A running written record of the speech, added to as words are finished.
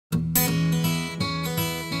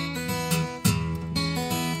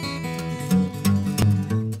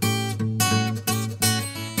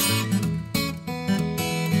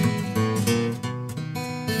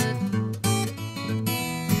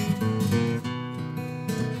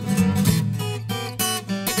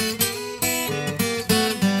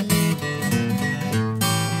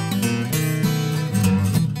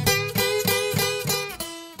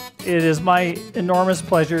It is my enormous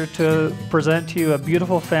pleasure to present to you a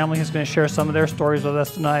beautiful family who's going to share some of their stories with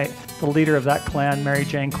us tonight. The leader of that clan, Mary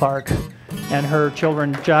Jane Clark, and her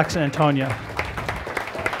children, Jackson and Tonya.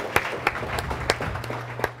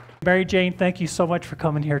 Mary Jane, thank you so much for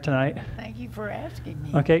coming here tonight. Thank you for asking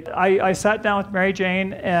me. Okay, I sat down with Mary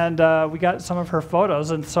Jane and we got some of her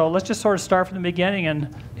photos, and so let's just sort of start from the beginning,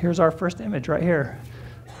 and here's our first image right here.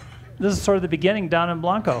 This is sort of the beginning down in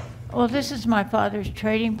Blanco. Well, this is my father's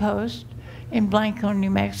trading post in Blanco, New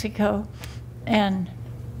Mexico, and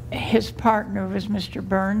his partner was Mr.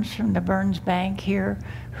 Burns from the Burns Bank here,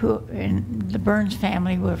 and the Burns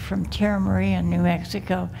family were from Tierra Maria, New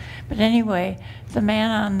Mexico. But anyway, the man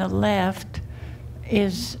on the left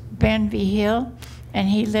is Ben V. Hill, and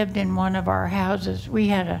he lived in one of our houses. We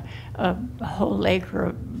had a whole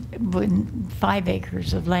acre, 5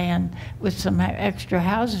 acres of land with some extra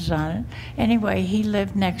houses on it. Anyway, he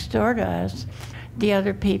lived next door to us. The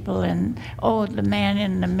other people, and the man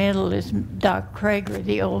in the middle is Doc Krager,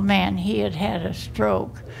 the old man. He had had a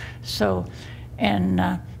stroke, so,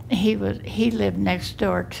 and he lived next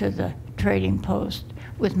door to the trading post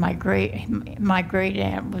with my great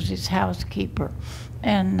aunt was his housekeeper,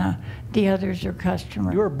 and the others are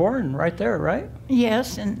customers. You were born right there, right?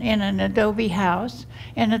 Yes, in an adobe house.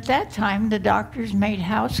 And at that time, the doctors made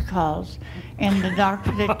house calls. And the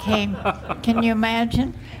doctor that came, can you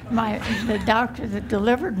imagine? The doctor that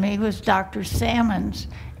delivered me was Dr. Salmons.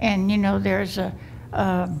 And you know, there's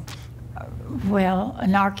an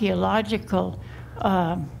archaeological...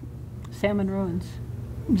 Salmon Ruins.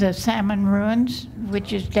 The Salmon Ruins,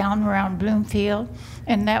 which is down around Bloomfield,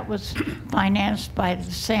 and that was financed by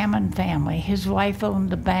the Salmon family. His wife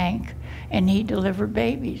owned the bank, and he delivered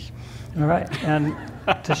babies. All right, and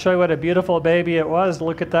to show you what a beautiful baby it was,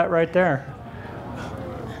 look at that right there.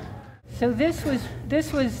 So this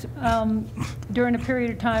was during a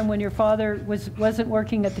period of time when your father wasn't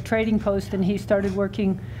working at the trading post, and he started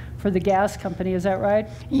working for the gas company. Is that right?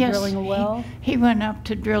 Yes. Drilling a well. He went up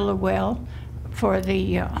to drill a well for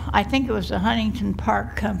the, I think it was the Huntington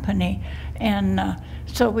Park Company. And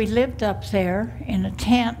so we lived up there in a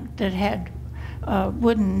tent that had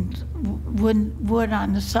wood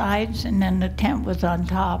on the sides, and then the tent was on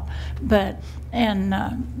top.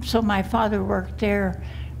 So my father worked there,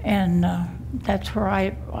 and that's where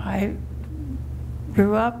I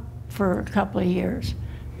grew up for a couple of years.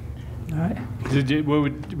 All right.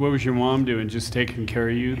 What was your mom doing? Just taking care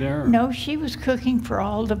of you there? Or? No, she was cooking for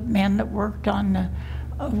all the men that worked on the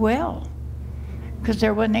well, because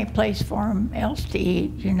there wasn't any place for them else to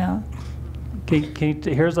eat, you know.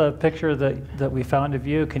 Here's a picture that we found of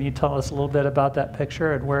you. Can you tell us a little bit about that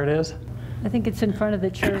picture and where it is? I think it's in front of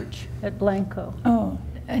the church at Blanco. Oh,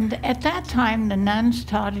 and at that time, the nuns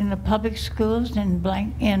taught in the public schools in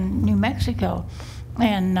New Mexico,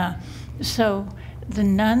 and so the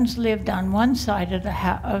nuns lived on one side of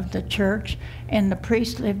the church, and the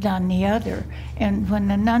priest lived on the other. And when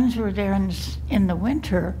the nuns were there in the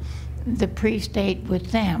winter, the priest ate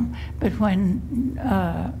with them. But when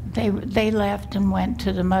they left and went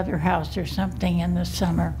to the mother house or something in the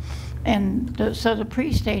summer, and so the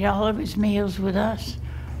priest ate all of his meals with us.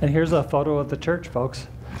 And here's a photo of the church, folks.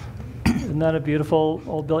 Isn't that a beautiful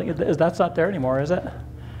old building? That's not there anymore, is it?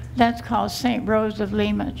 That's called St. Rose of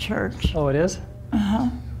Lima Church. Oh, it is? Uh-huh.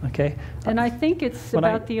 Okay. And I think it's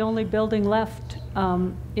about the only building left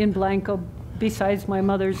in Blanco besides my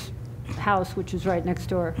mother's house, which is right next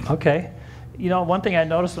door. Okay. You know, one thing I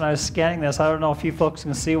noticed when I was scanning this, I don't know if you folks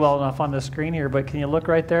can see well enough on the screen here, but can you look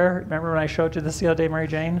right there? Remember when I showed you this the other day, Mary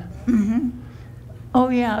Jane? Mm-hmm. Oh,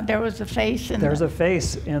 yeah, there was a face. There's a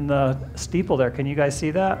face in the steeple there. Can you guys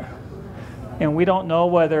see that? And we don't know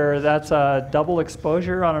whether that's a double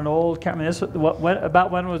exposure on an old camera.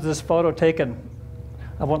 About when was this photo taken?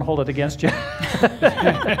 I won't hold it against you.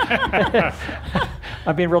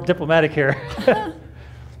 I'm being real diplomatic here.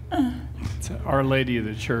 It's Our Lady of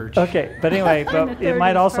the Church. Okay, but anyway, but it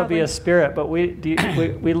might also be a spirit. But we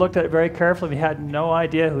looked at it very carefully. We had no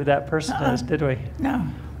idea who that person is, did we? No.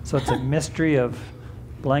 So it's a mystery of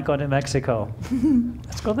Blanco, New Mexico.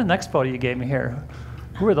 Let's go to the next photo you gave me here.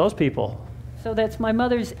 Who are those people? So that's my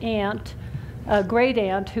mother's aunt, great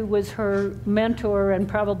aunt, who was her mentor and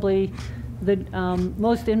probably the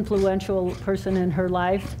most influential person in her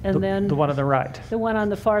life. And then the one on the right. The one on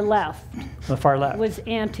the far left. The far left. Was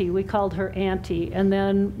Auntie. We called her Auntie. And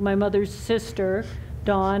then my mother's sister,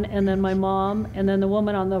 Dawn, and then my mom, and then the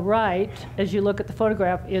woman on the right, as you look at the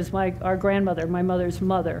photograph, is our grandmother, my mother's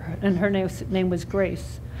mother, and her name was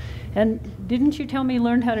Grace. And didn't you tell me you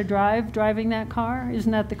learned how to driving that car?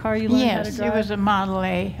 Isn't that the car you learned how to drive? Yes, it was a Model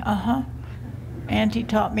A. Uh-huh. Auntie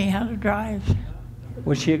taught me how to drive.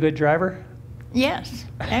 Was she a good driver? Yes,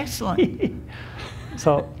 excellent.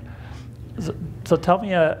 So, so tell me,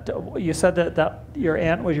 you said that your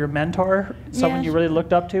aunt was your mentor, someone you Yes. really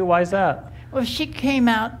looked up to. Why is that? Well, she came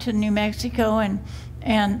out to New Mexico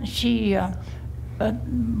and she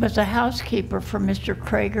was a housekeeper for Mr.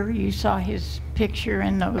 Krager. You saw his picture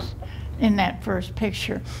in that first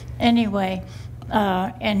picture. Anyway,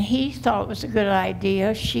 and he thought it was a good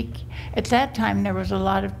idea. At that time there was a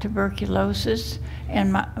lot of tuberculosis,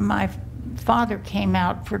 and my father came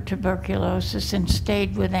out for tuberculosis and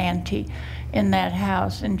stayed with Auntie in that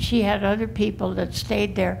house, and she had other people that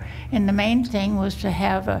stayed there, and the main thing was to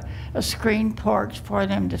have a screen porch for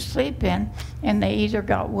them to sleep in, and they either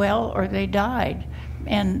got well or they died,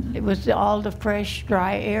 and it was all the fresh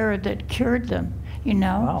dry air that cured them, you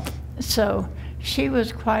know. Wow. So she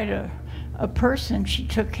was quite a person. She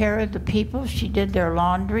took care of the people, she did their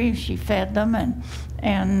laundry, she fed them,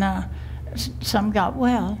 and some got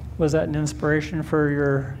well. Was that an inspiration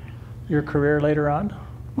for your career later on?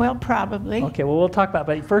 Well, probably. Okay, well, we'll talk about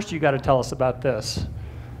that. But first, you got to tell us about this.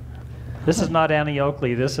 This is not Annie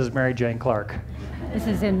Oakley. This is Mary Jane Clark. This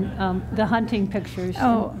is in the hunting pictures.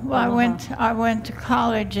 Oh, in well, Omaha. I went to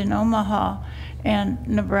college in Omaha and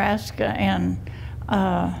Nebraska, and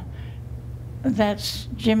that's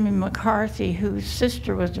Jimmy McCarthy, whose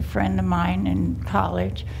sister was a friend of mine in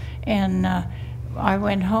college, and I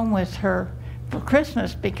went home with her for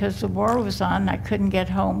Christmas because the war was on. I couldn't get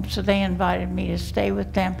home, so they invited me to stay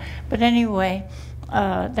with them. But anyway,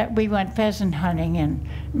 that we went pheasant hunting in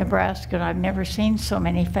Nebraska, and I've never seen so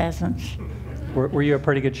many pheasants. Were you a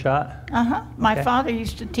pretty good shot? Uh-huh. My Okay. father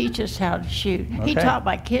used to teach us how to shoot. He Okay. taught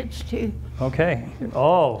my kids too. Okay.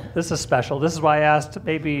 Oh, this is special. This is why I asked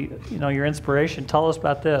maybe, your inspiration. Tell us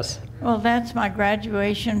about this. Well, that's my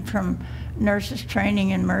graduation from nurses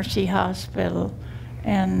training in Mercy Hospital,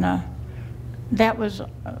 and that was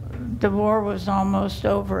the war was almost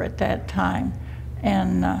over at that time,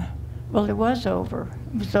 and well, it was over.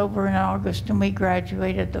 It was over in August, and we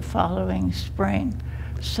graduated the following spring.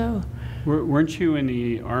 So, Weren't you in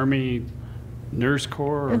the Army Nurse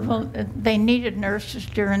Corps? Or? well, they needed nurses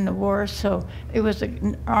during the war, so it was a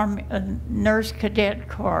nurse cadet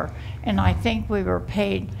corps, and I think we were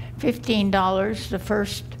paid $15 the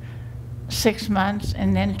first 6 months,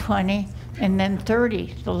 and then 20, and then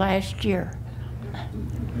 30 the last year.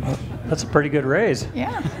 That's a pretty good raise.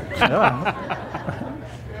 Yeah. Yeah.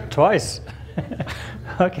 Twice.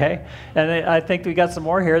 Okay. And I think we got some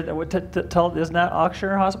more here. Isn't that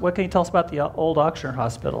Auctioner Hospital? What can you tell us about the old Auctioner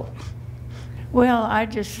Hospital? Well, I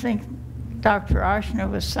just think Dr. Ochsner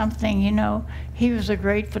was something, he was a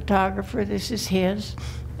great photographer. This is his.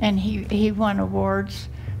 And he won awards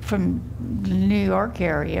from the New York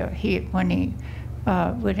area when he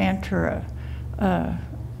would enter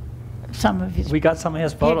some of his We got some of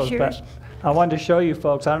his photos, pictures. but I wanted to show you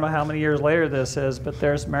folks. I don't know how many years later this is, but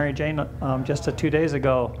there's Mary Jane just 2 days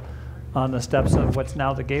ago on the steps of what's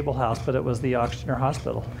now the Gable House, but it was the Auctioner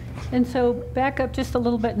Hospital. And so back up just a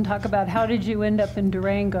little bit and talk about how did you end up in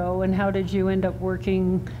Durango and how did you end up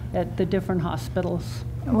working at the different hospitals?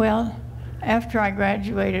 Well, after I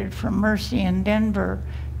graduated from Mercy in Denver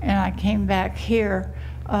and I came back here,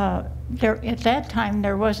 at that time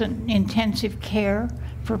there wasn't intensive care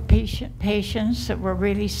for patients that were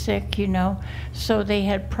really sick, so they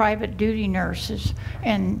had private duty nurses,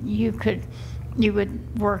 and you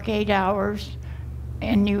would work 8 hours,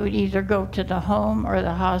 and you would either go to the home or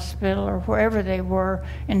the hospital or wherever they were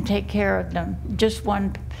and take care of them.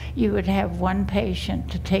 You would have one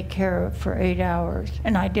patient to take care of for 8 hours,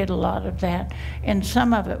 and I did a lot of that. And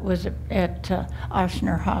some of it was at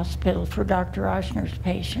Ochsner Hospital for Dr. Ochsner's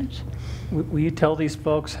patients. Will you tell these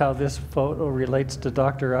folks how this photo relates to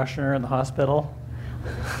Dr. Ochsner in the hospital?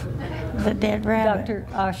 The dead rabbit. Dr.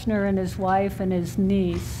 Ochsner and his wife and his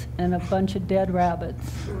niece and a bunch of dead rabbits.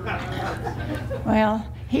 Well,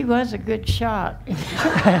 he was a good shot.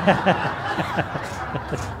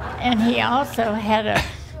 And he also had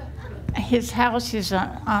his house is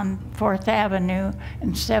on 4th Avenue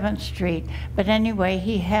and 7th Street. But anyway,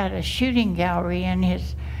 he had a shooting gallery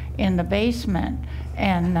in the basement,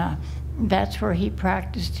 and that's where he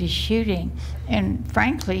practiced his shooting. And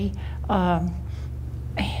frankly,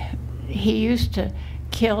 he used to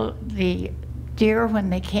kill the deer when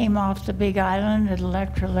they came off the big island at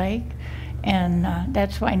Electra Lake, and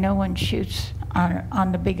that's why no one shoots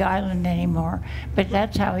on the big island anymore. But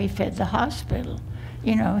that's how he fed the hospital.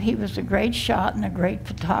 He was a great shot and a great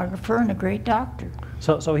photographer and a great doctor.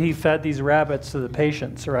 So he fed these rabbits to the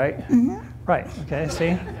patients, right? Mm-hmm. Right, okay,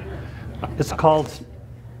 see? It's called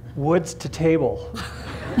Woods to Table.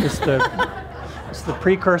 It's It's the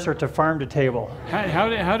precursor to farm to table.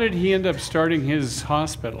 How did he end up starting his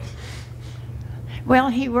hospital? Well,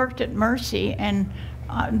 he worked at Mercy, and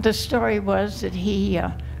the story was that he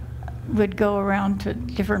would go around to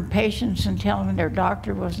different patients and tell them their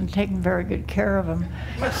doctor wasn't taking very good care of them.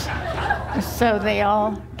 So they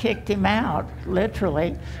all kicked him out,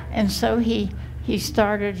 literally. And so he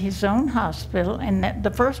started his own hospital, and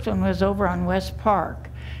the first one was over on West Park,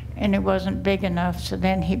 and it wasn't big enough, so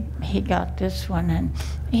then he got this one. And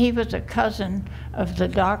he was a cousin of the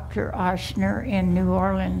Dr. Oshner in New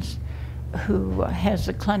Orleans, who has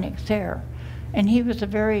a clinic there. And he was a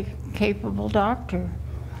very capable doctor.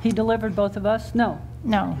 He delivered both of us? No.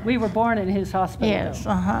 No. We were born in his hospital. Yes,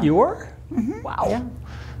 You were? Mm-hmm. Wow. Yeah.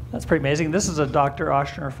 That's pretty amazing. This is a Dr.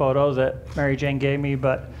 Oshner photo that Mary Jane gave me,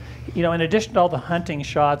 but in addition to all the hunting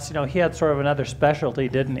shots, he had sort of another specialty,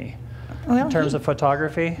 didn't he? Well, In terms of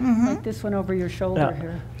photography? Like this one over your shoulder Yeah.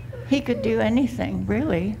 here. he could do anything,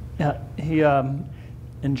 really. Yeah, he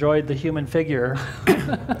enjoyed the human figure,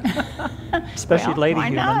 especially Well, lady why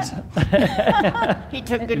not? humans. He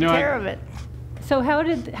took good You know, care of it. So how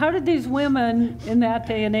did these women in that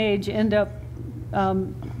day and age end up,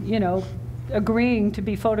 agreeing to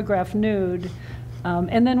be photographed nude?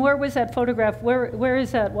 And then where was that photograph? Where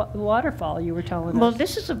is that waterfall you were telling us? Well,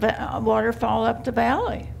 this is a waterfall up the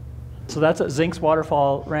valley. So that's at Zink's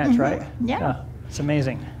Waterfall Ranch, right? Yeah. It's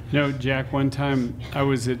amazing. Jack, one time I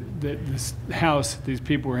was at this house, these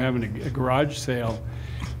people were having a garage sale,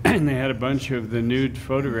 and they had a bunch of the nude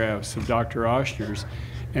photographs of Dr. Oshner's.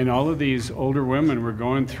 And all of these older women were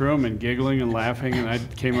going through them and giggling and laughing. And I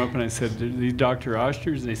came up and I said, "Are these Dr.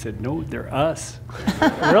 Oshner's?" And they said, "No, they're us."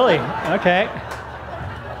 Really? Okay.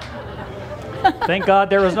 Thank God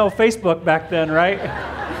there was no Facebook back then, right?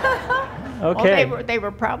 Okay. Well, they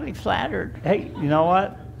were probably flattered. Hey, you know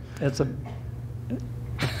what?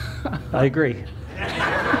 I agree.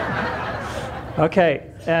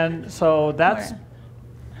 Okay, and so that's,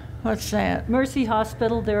 What's that? Mercy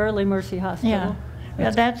Hospital, the early Mercy Hospital. Yeah,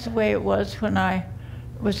 that's the way it was when I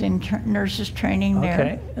was in nurses training there.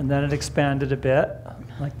 okay, and then it expanded a bit,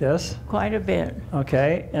 like this. Quite a bit.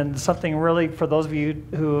 Okay, and something really, for those of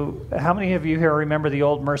you how many of you here remember the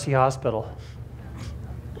old Mercy Hospital?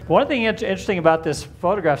 One thing interesting about this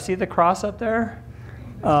photograph, see the cross up there?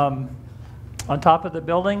 On top of the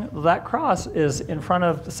building? That cross is in front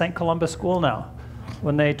of the St. Columba School now,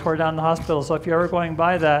 when they tore down the hospital. So if you're ever going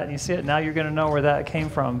by that and you see it now, you're going to know where that came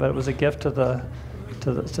from, but it was a gift to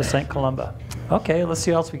St. Columba. Okay, let's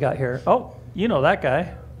see what else we got here. Oh, you know that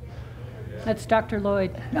guy. That's Dr.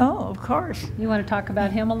 Lloyd. Oh, of course. You want to talk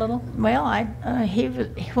about him a little? Well,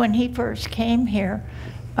 when he first came here,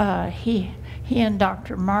 he and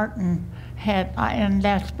Dr. Martin had, and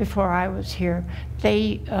that's before I was here,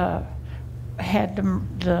 they had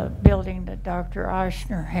the building that Dr.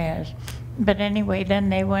 Oshner has. But anyway, then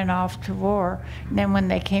they went off to war. And then when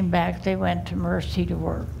they came back, they went to Mercy to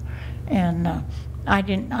work. And I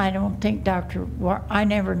don't think I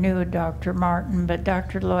never knew a Dr. Martin, but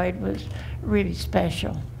Dr. Lloyd was really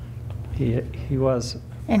special. He was.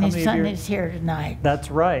 And How his many of son you- is here tonight. That's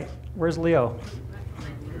right. Where's Leo?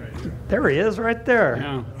 There he is, right there.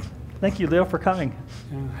 Yeah. Thank you, Leo, for coming.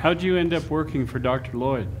 Yeah. How'd you end up working for Dr.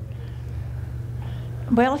 Lloyd?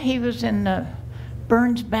 Well, he was in the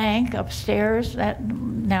Burns Bank upstairs.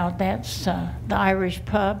 Now that's the Irish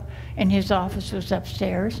pub, and his office was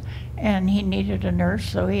upstairs. And he needed a nurse,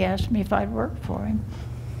 so he asked me if I'd work for him.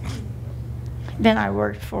 Then I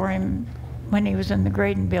worked for him when he was in the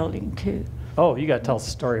Graydon building too. Oh, you got to tell us a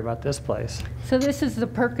story about this place. So this is the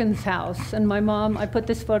Perkins house, and my mom, I put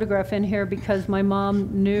this photograph in here because my mom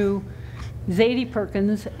knew Zadie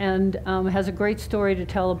Perkins and has a great story to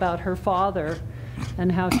tell about her father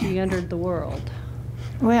and how she entered the world.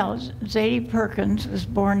 Well, Zadie Perkins was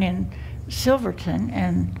born in Silverton,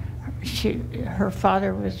 and her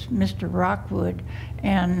father was Mr. Rockwood,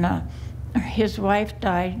 and his wife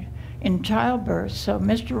died in childbirth. So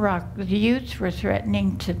the Utes were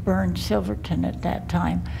threatening to burn Silverton at that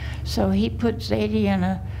time. So he put Zadie in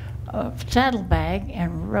a saddlebag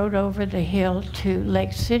and rode over the hill to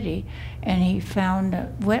Lake City, and he found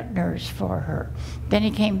a wet nurse for her. Then he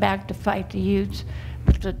came back to fight the Utes,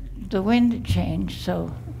 but the wind had changed,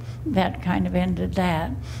 so that kind of ended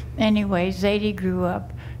that. Anyway, Zadie grew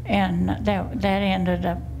up, and that ended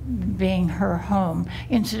up being her home.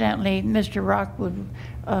 Incidentally, Mr. Rockwood,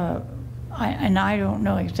 I don't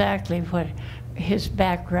know exactly what his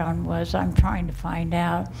background was. I'm trying to find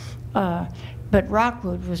out. But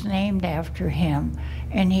Rockwood was named after him,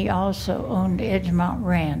 and he also owned Edgemont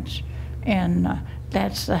Ranch. And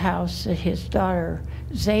that's the house that his daughter,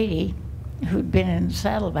 Zadie, who'd been in the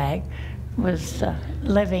saddlebag, was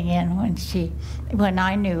living in when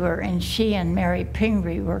I knew her, and she and Mary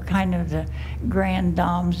Pingree were kind of the grand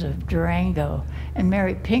dames of Durango. And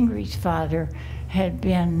Mary Pingree's father had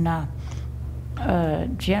been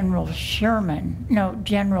General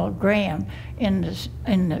Graham in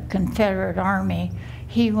the Confederate Army.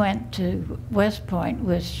 He went to West Point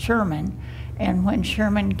with Sherman, and when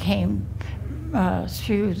Sherman came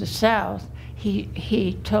through the South,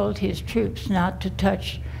 he told his troops not to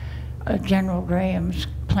touch General Graham's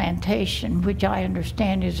plantation, which I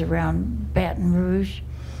understand is around Baton Rouge.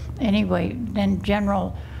 Anyway, then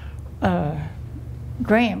General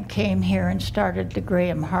Graham came here and started the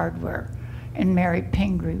Graham Hardware, and Mary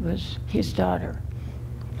Pingree was his daughter.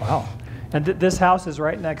 Wow. And this house is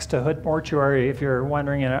right next to Hood Mortuary if you're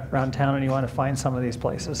wandering around town and you want to find some of these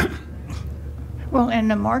places. Well, and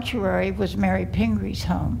the mortuary was Mary Pingree's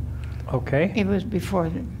home. Okay. It was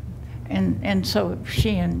before and so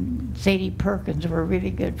she and Zadie Perkins were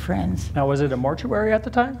really good friends. Now, was it a mortuary at the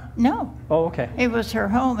time? No. Oh, okay. It was her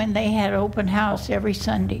home, and they had open house every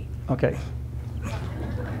Sunday. Okay.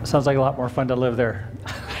 Sounds like a lot more fun to live there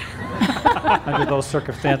under those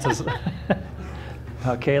circumstances.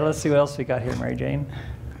 Okay, let's see what else we got here, Mary Jane.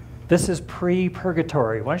 This is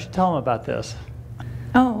pre-purgatory. Why don't you tell them about this?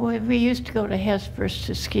 Oh, we used to go to Hesper's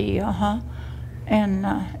to ski, And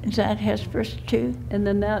is that Hesper's too? And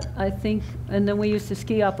then that, I think, and then we used to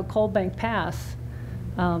ski off of Cold Bank Pass.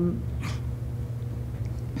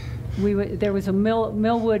 There was a Mill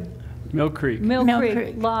Creek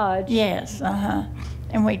Lodge. Yes,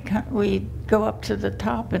 and we'd go up to the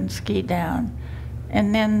top and ski down.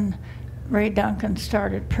 And then Ray Duncan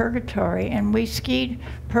started Purgatory, and we skied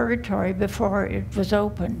Purgatory before it was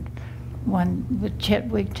opened, with Chet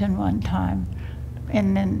Wigton one time,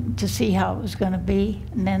 and then to see how it was going to be,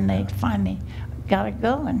 and then they finally got it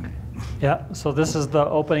going. Yeah, so this is the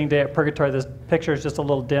opening day at Purgatory. This picture is just a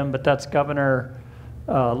little dim, but that's Governor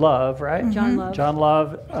Love, right? John Love. John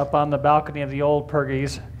Love up on the balcony of the old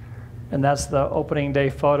Purgies, and that's the opening day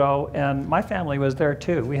photo. And my family was there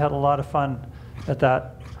too. We had a lot of fun at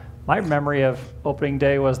that. My memory of opening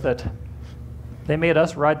day was that they made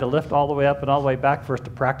us ride the lift all the way up and all the way back for us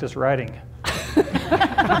to practice riding.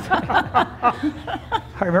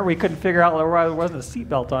 I remember we couldn't figure out why there wasn't a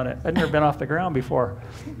seatbelt on it. I'd never been off the ground before.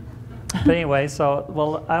 But anyway, so,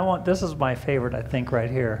 well, this is my favorite, I think, right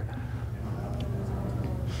here.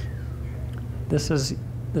 This is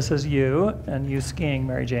you and you skiing,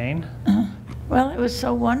 Mary Jane. Well, it was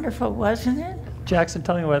so wonderful, wasn't it? Jackson,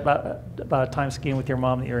 tell me about a time skiing with your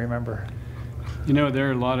mom that you remember. You know, there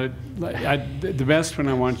are a lot of, the best one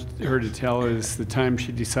I want her to tell is the time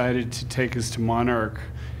she decided to take us to Monarch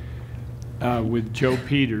with Joe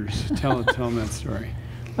Peters. Tell them that story.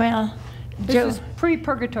 Well, This is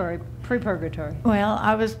pre-purgatory. Well,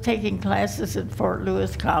 I was taking classes at Fort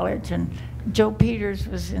Lewis College, and Joe Peters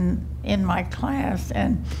was in my class,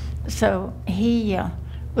 and so he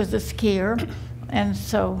was a skier, and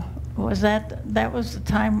so that was the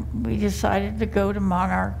time we decided to go to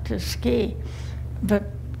Monarch to ski. But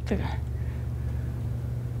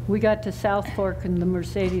we got to South Fork and the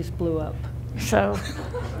Mercedes blew up. So,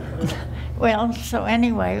 so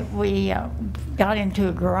anyway, we got into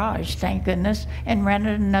a garage, thank goodness, and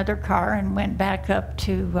rented another car and went back up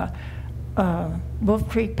to Wolf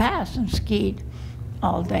Creek Pass and skied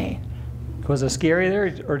all day. Was there a ski area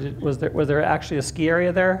there, or was there actually a ski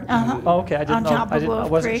area there? Uh-huh. Oh, okay, I didn't know. I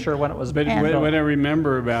wasn't Creek. sure when it was. But what I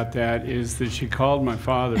remember about that is that she called my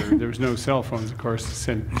father. There was no cell phones, of course,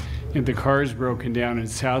 and the car's broken down in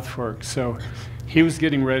South Fork. So he was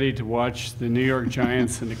getting ready to watch the New York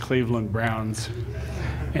Giants and the Cleveland Browns.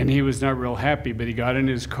 And he was not real happy, but he got in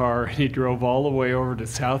his car and he drove all the way over to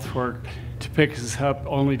South Fork to pick us up,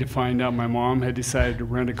 only to find out my mom had decided to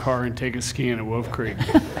rent a car and take us skiing at Wolf Creek.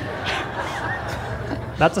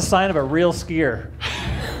 That's a sign of a real skier.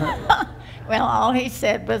 Well, all he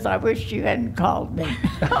said was, "I wish you hadn't called me."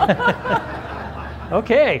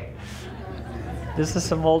 Okay. This is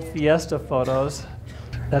some old Fiesta photos.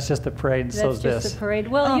 That's just the parade, and so's this. That's just the parade.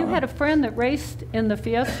 Well, you had a friend that raced in the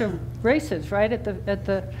Fiesta races, right? At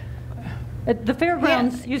the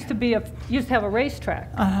fairgrounds used to have a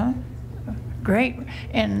racetrack. Great.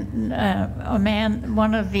 And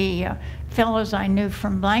one of the fellows I knew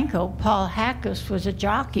from Blanco, Paul Hackus, was a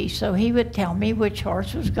jockey, so he would tell me which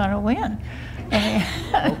horse was going to win.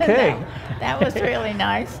 Okay. That was really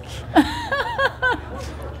nice.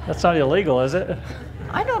 That's not illegal, is it?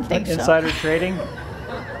 I don't think so. Insider trading?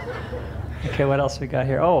 Okay, what else we got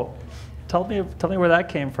here? Oh, tell me where that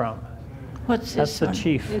came from. What's this? That's one? the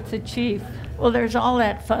chief. It's a chief. Well, there's all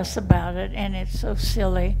that fuss about it, and it's so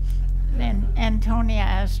silly. then Antonia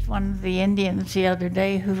asked one of the Indians the other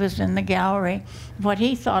day who was in the gallery what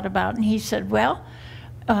he thought about, and he said, well,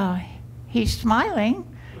 he's smiling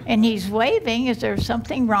and he's waving. Is there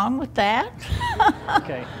something wrong with that?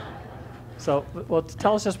 Okay. So, well,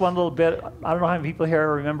 tell us just one little bit. I don't know how many people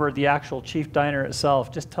here remember the actual Chief Diner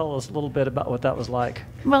itself. Just tell us a little bit about what that was like.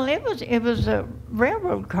 Well, it was a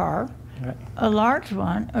railroad car, Right. a large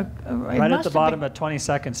one. Right at the bottom of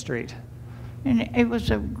 22nd Street. And it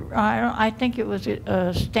was I think it was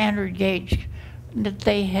a standard gauge that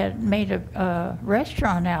they had made a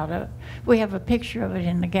restaurant out of. We have a picture of it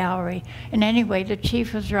in the gallery. And anyway, the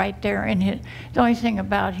chief was right there, and the only thing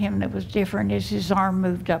about him that was different is his arm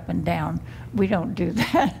moved up and down. We don't do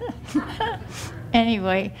that.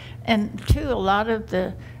 Anyway, and too, a lot of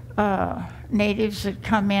the natives that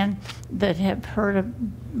come in that have heard of,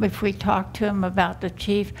 if we talk to them about the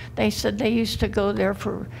chief, they said they used to go there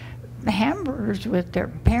for hamburgers with their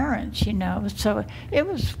parents, you know. So it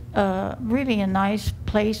was really a nice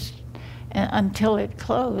place until it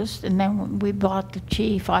closed, and then when we bought the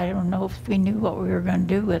chief, I don't know if we knew what we were going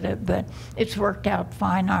to do with it, but it's worked out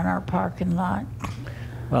fine on our parking lot.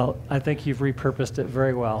 Well, I think you've repurposed it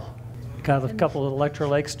very well. Got a couple of Electra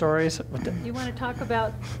Lake stories. You want to talk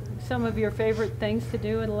about some of your favorite things to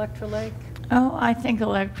do at Electra Lake? Oh, I think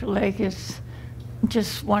Electra Lake is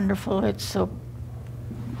just wonderful. It's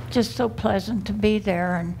just so pleasant to be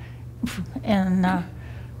there, and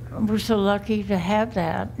we're so lucky to have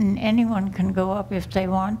that. And anyone can go up if they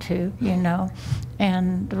want to, you know.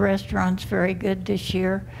 And the restaurant's very good this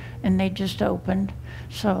year, and they just opened,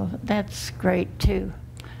 so that's great too.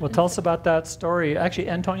 Well, tell us about that story. Actually,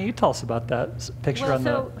 Antonia, you tell us about that picture Well, on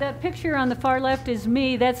so that picture on the far left is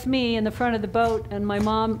me. That's me in the front of the boat, and my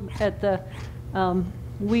mom at the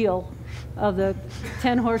wheel of the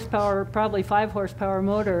 10 horsepower, probably 5 horsepower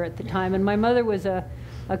motor at the time. And my mother was a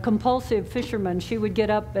compulsive fisherman. She would get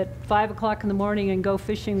up at 5 o'clock in the morning and go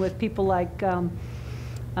fishing with people like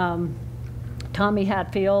Tommy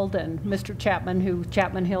Hatfield and Mr. Chapman, who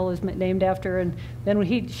Chapman Hill is named after. And then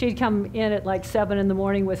when she'd come in at like 7 in the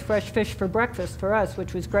morning with fresh fish for breakfast for us,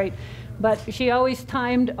 which was great. But she always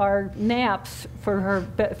timed our naps for her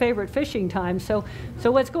favorite fishing time. So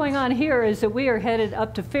what's going on here is that we are headed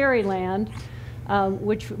up to Fairyland,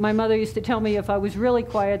 which my mother used to tell me if I was really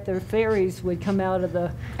quiet, the fairies would come out of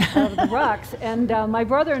the rocks. And my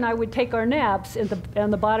brother and I would take our naps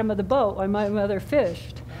on the bottom of the boat while my mother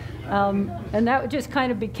fished. And that just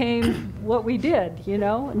kind of became what we did, you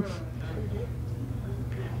know.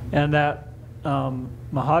 And that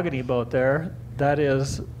mahogany boat there, that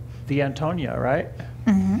is the Antonia, right?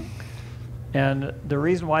 Mm-hmm. And the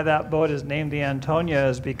reason why that boat is named the Antonia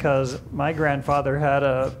is because my grandfather had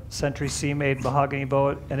a Century Sea-made mahogany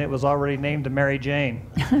boat, and it was already named the Mary Jane.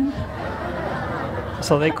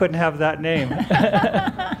 So they couldn't have that name.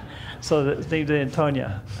 So it's named the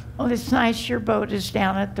Antonia. Well, it's nice your boat is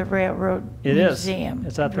down at the Railroad Museum.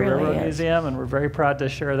 It's at the really Railroad is. Museum, and we're very proud to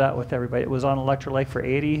share that with everybody. It was on Electra Lake for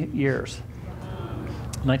 80 years.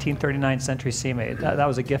 1939 Century Sea-made. That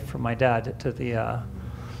was a gift from my dad to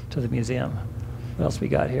the museum. What else we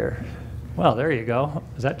got here? Well, there you go.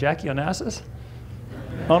 Is that Jackie Onassis?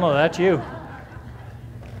 Oh no, that's you.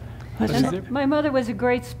 My mother was a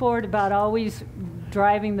great sport about always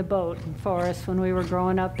driving the boat for us when we were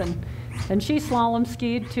growing up, and she slalom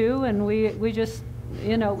skied too, and we just,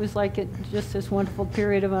 you know, it was like just this wonderful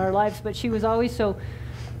period of our lives. But she was always so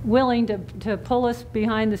willing to pull us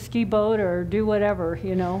behind the ski boat or do whatever,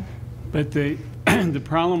 you know. But the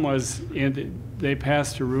problem was, they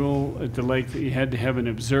passed a rule at the lake that you had to have an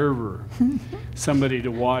observer, somebody to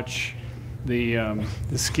watch the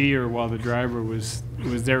skier while the driver was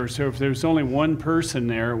there. So if there was only one person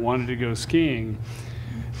there who wanted to go skiing,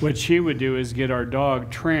 what she would do is get our dog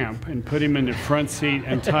Tramp and put him in the front seat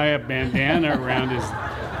and tie a bandana around his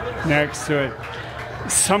neck so it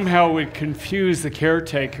somehow would confuse the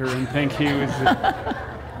caretaker and think he was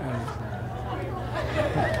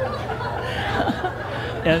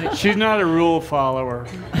and she's not a rule follower.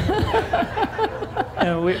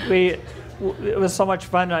 And it was so much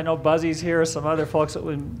fun. I know Buzzy's here, some other folks,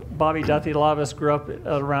 when Bobby Duthie, a lot of us grew up in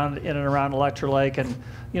and around Electra Lake. And,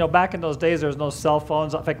 you know, back in those days, there was no cell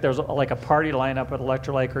phones. In fact, there was like a party lineup at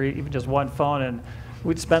Electra Lake, or even just one phone. And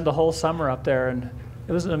we'd spend the whole summer up there. And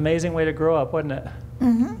it was an amazing way to grow up, wasn't it?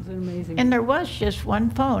 Mm-hmm. It was amazing. And there was just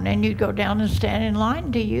one phone, and you'd go down and stand in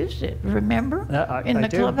line to use it, remember? In the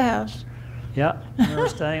clubhouse. Yeah, I remember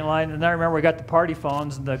standing in line, and I remember we got the party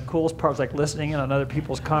phones, and the coolest part was like listening in on other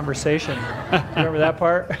people's conversation. Do you remember that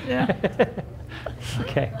part? Yeah.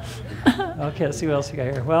 Okay. Okay, let's see what else we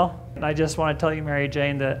got here. Well, I just want to tell you, Mary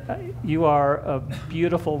Jane, that you are a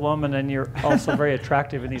beautiful woman and you're also very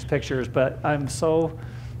attractive in these pictures, but I'm so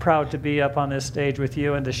proud to be up on this stage with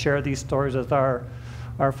you and to share these stories with our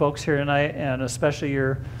folks here tonight, and especially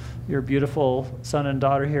your beautiful son and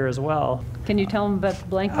daughter here as well. Can you tell them about the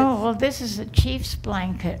blankets? Oh, well, this is a chief's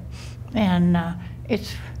blanket, and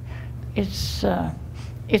it's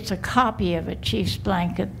a copy of a chief's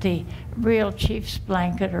blanket. The real chief's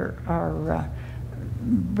blanket are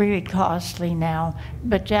really costly now,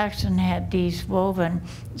 but Jackson had these woven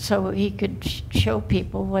so he could show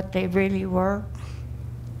people what they really were.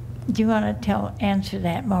 Do you want to answer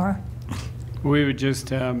that more? We would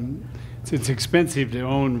just, it's expensive to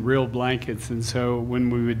own real blankets, and so when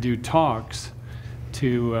we would do talks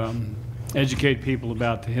to educate people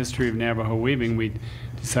about the history of Navajo weaving, we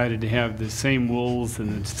decided to have the same wools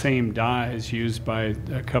and the same dyes used by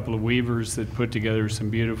a couple of weavers that put together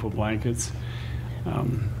some beautiful blankets.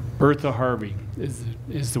 Bertha Harvey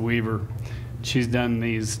is the weaver. She's done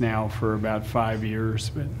these now for about 5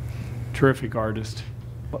 years, but terrific artist.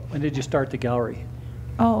 When did you start the gallery?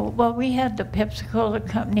 Oh, well, we had the Pepsi-Cola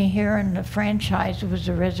company here, and the franchise was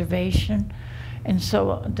a reservation. And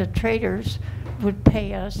so the traders would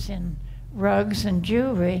pay us in rugs and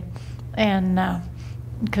jewelry, and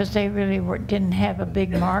because they really didn't have a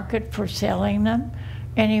big market for selling them.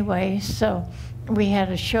 Anyway, so we had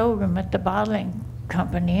a showroom at the bottling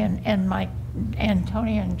company, and my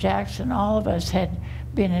Antonia and Jackson, all of us had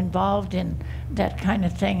been involved in that kind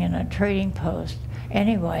of thing in a trading post.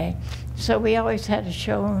 Anyway, so we always had a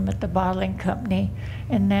showroom at the bottling company,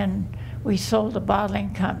 and then we sold the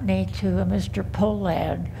bottling company to a Mr.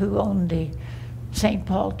 Polad, who owned the St.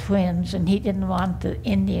 Paul Twins, and he didn't want the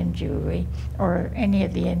Indian jewelry or any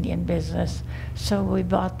of the Indian business. So we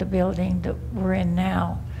bought the building that we're in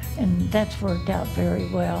now, and that's worked out very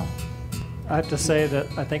well. I have to say that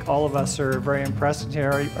I think all of us are very impressed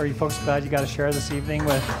here. Are you folks glad you got to share this evening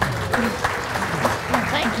with? Well,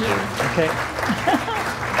 thank you. Okay.